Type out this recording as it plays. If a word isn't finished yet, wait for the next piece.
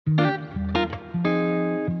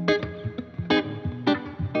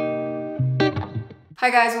Hi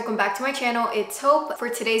guys, welcome back to my channel. It's Hope. For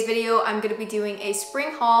today's video, I'm going to be doing a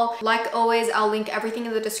spring haul. Like always, I'll link everything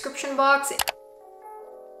in the description box.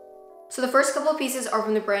 So the first couple of pieces are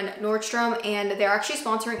from the brand Nordstrom, and they're actually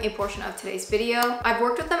sponsoring a portion of today's video. I've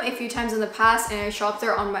worked with them a few times in the past and I shopped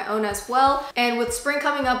there on my own as well. And with spring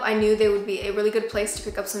coming up, I knew they would be a really good place to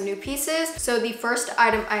pick up some new pieces. So the first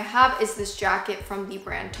item I have is this jacket from the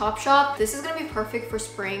brand Topshop. This is gonna be perfect for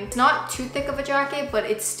spring. It's not too thick of a jacket, but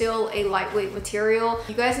it's still a lightweight material.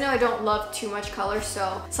 You guys know I don't love too much color,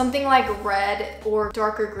 so something like red or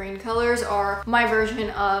darker green colors are my version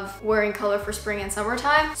of wearing color for spring and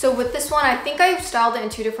summertime. So with this one, I think I styled it in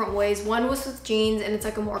two different ways. One was with jeans and it's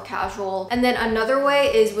like a more casual. And then another way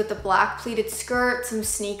is with the black pleated skirt, some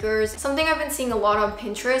sneakers. Something I've been seeing a lot on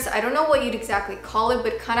Pinterest. I don't know what you'd exactly call it,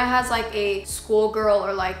 but it kind of has like a schoolgirl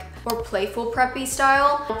or like more playful preppy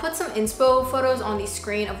style. I'll put some inspo photos on the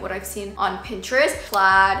screen of what I've seen on Pinterest.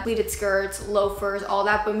 Plaid, pleated skirts, loafers, all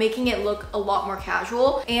that, but making it look a lot more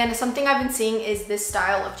casual. And something I've been seeing is this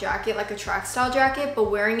style of jacket, like a track style jacket,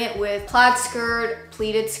 but wearing it with plaid skirt,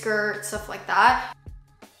 pleated skirt, stuff like that.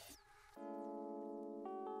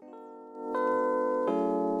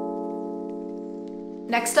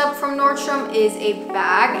 Next up from Nordstrom is a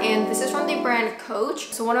bag, and this is from the brand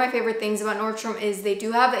Coach. So one of my favorite things about Nordstrom is they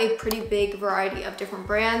do have a pretty big variety of different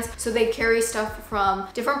brands. So they carry stuff from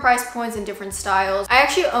different price points and different styles. I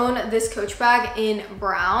actually own this Coach bag in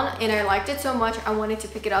brown and I liked it so much I wanted to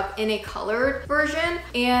pick it up in a colored version,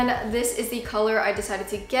 and this is the color I decided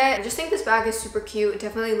to get. I just think this bag is super cute. It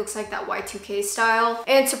definitely looks like that Y2K style,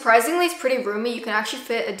 and surprisingly it's pretty roomy. You can actually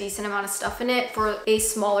fit a decent amount of stuff in it for a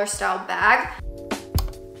smaller style bag.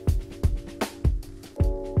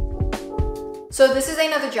 So this is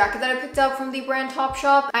another jacket that I picked up from the brand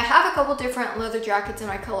Topshop. I have a couple different leather jackets in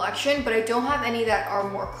my collection, but I don't have any that are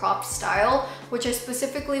more cropped style, which I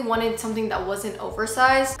specifically wanted something that wasn't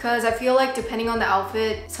oversized because I feel like depending on the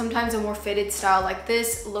outfit, sometimes a more fitted style like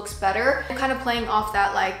this looks better. I'm kind of playing off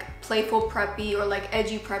that like playful preppy or like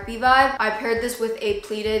edgy preppy vibe. I paired this with a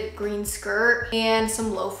pleated green skirt and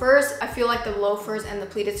some loafers. I feel like the loafers and the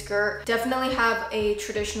pleated skirt definitely have a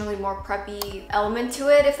traditionally more preppy element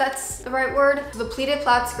to it, if that's the right word. So the pleated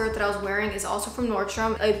plaid skirt that I was wearing is also from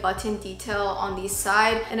Nordstrom, a button detail on the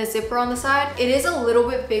side and a zipper on the side. It is a little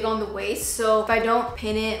bit big on the waist, so if I don't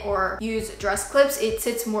pin it or use dress clips, it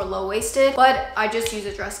sits more low-waisted, but I just use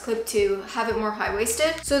a dress clip to have it more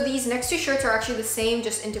high-waisted. So these next two shirts are actually the same,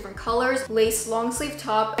 just in different colors. Lace long sleeve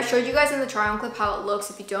top. I showed you guys in the try on clip how it looks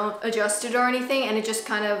if you don't adjust it or anything, and it just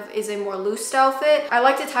kind of is a more loose style fit. I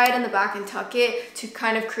like to tie it in the back and tuck it to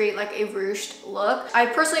kind of create like a ruched look. I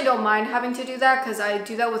personally don't mind having to do that because I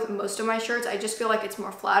do that with most of my shirts. I just feel like it's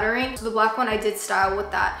more flattering. So the black one I did style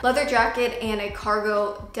with that leather jacket and a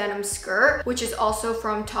cargo denim skirt, which is also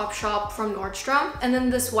from Topshop from Nordstrom. And then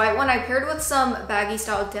this white one I paired with some baggy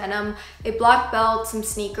style denim, a black belt, some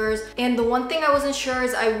sneakers. And the one thing I wasn't sure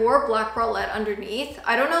is I wore black bralette underneath.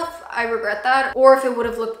 I don't know if I regret that or if it would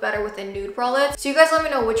have looked better with a nude bralette. So you guys let me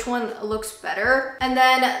know which one looks better. And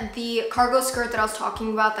then the cargo skirt that I was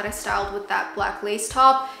talking about that I styled with that black lace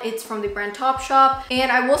top, it's from the brand Topshop.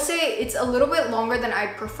 And I will say it's a little bit longer than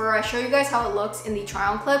I'd prefer. I show you guys how it looks in the try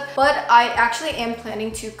on clip, but I actually am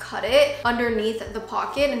planning to cut it underneath the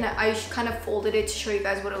pocket, and I kind of folded it to show you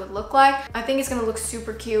guys what it would look like. I think it's gonna look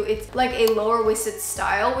super cute. It's like a lower waisted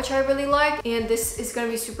style, which I really like, and this is gonna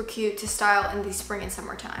be super cute to style in the spring and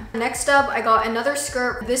summertime. Next up, I got another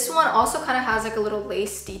skirt. This one also kind of has like a little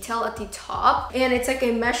lace detail at the top, and it's like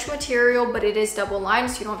a mesh material, but it is double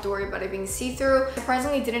lined, so you don't have to worry about it being see-through.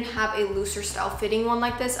 Surprisingly, didn't have a looser style fitting one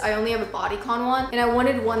like this. I only have a bodycon one, and I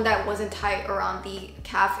wanted one that wasn't tight around the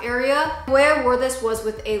calf area. The way I wore this was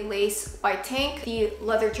with a lace white tank, the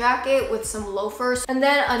leather jacket with some loafers, and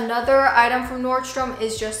then another item from Nordstrom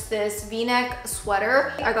is just this v-neck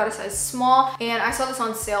sweater. I got a size small, and I saw this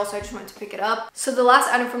on sale, so I just wanted to pick it up. So the last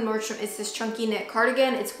item from Nordstrom is this chunky knit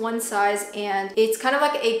cardigan. It's one size and it's kind of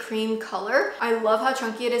like a cream color. I love how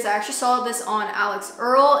chunky it is. I actually saw this on Alex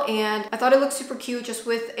Earl and I thought it looked super cute just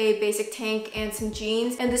with a basic tank and some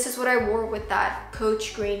jeans, and this is what I wore with that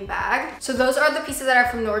Coach green bag. So those are the pieces that I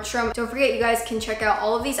have from Nordstrom. Don't forget, you guys can check out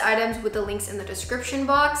all of these items with the links in the description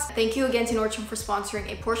box. Thank you again to Nordstrom for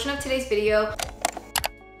sponsoring a portion of today's video.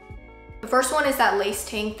 The first one is that lace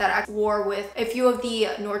tank that I wore with a few of the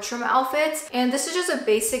Nordstrom outfits, and this is just a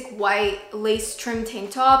basic white lace trim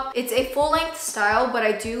tank top. It's a full-length style, but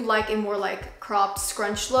I do like a more like cropped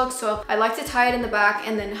scrunch look, so I like to tie it in the back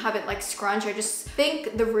and then have it like scrunch. I just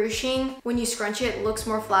think the ruching when you scrunch it looks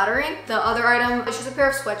more flattering. The other item is just a pair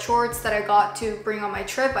of sweat shorts that I got to bring on my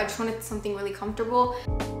trip. I just wanted something really comfortable.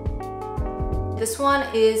 This one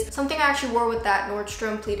is something I actually wore with that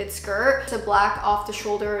Nordstrom pleated skirt. It's a black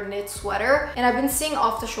off-the-shoulder knit sweater, and I've been seeing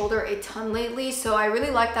off-the-shoulder a ton lately, so I really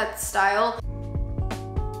like that style.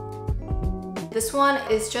 This one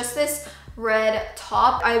is just this red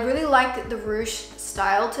top. I really liked the ruche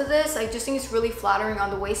style to this. I just think it's really flattering on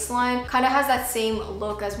the waistline. Kind of has that same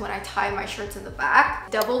look as when I tie my shirts in the back.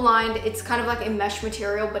 Double lined, it's kind of like a mesh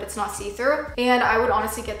material, but it's not see-through. And I would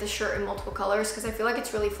honestly get this shirt in multiple colors because I feel like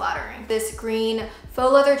it's really flattering. This green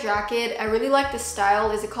faux leather jacket, I really like the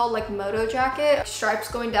style. Is it called like moto jacket? Stripes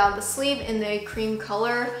going down the sleeve in the cream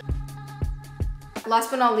color.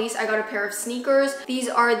 Last but not least, I got a pair of sneakers. These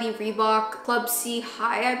are the Reebok Club C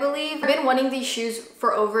High, I believe. I've been wanting these shoes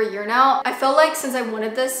for over a year now. I felt like since I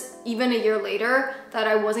wanted this, even a year later, that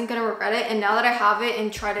I wasn't gonna regret it. And now that I have it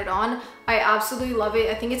and tried it on, I absolutely love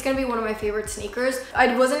it. I think it's gonna be one of my favorite sneakers.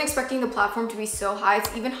 I wasn't expecting the platform to be so high.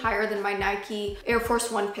 It's even higher than my Nike Air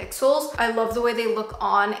Force 1 Pixels. I love the way they look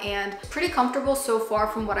on and pretty comfortable so far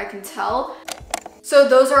from what I can tell. So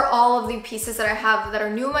those are all of the pieces that I have that are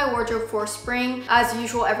new in my wardrobe for spring. As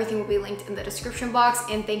usual, everything will be linked in the description box.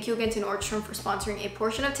 And thank you again to Nordstrom for sponsoring a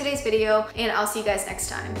portion of today's video. And I'll see you guys next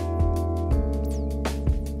time.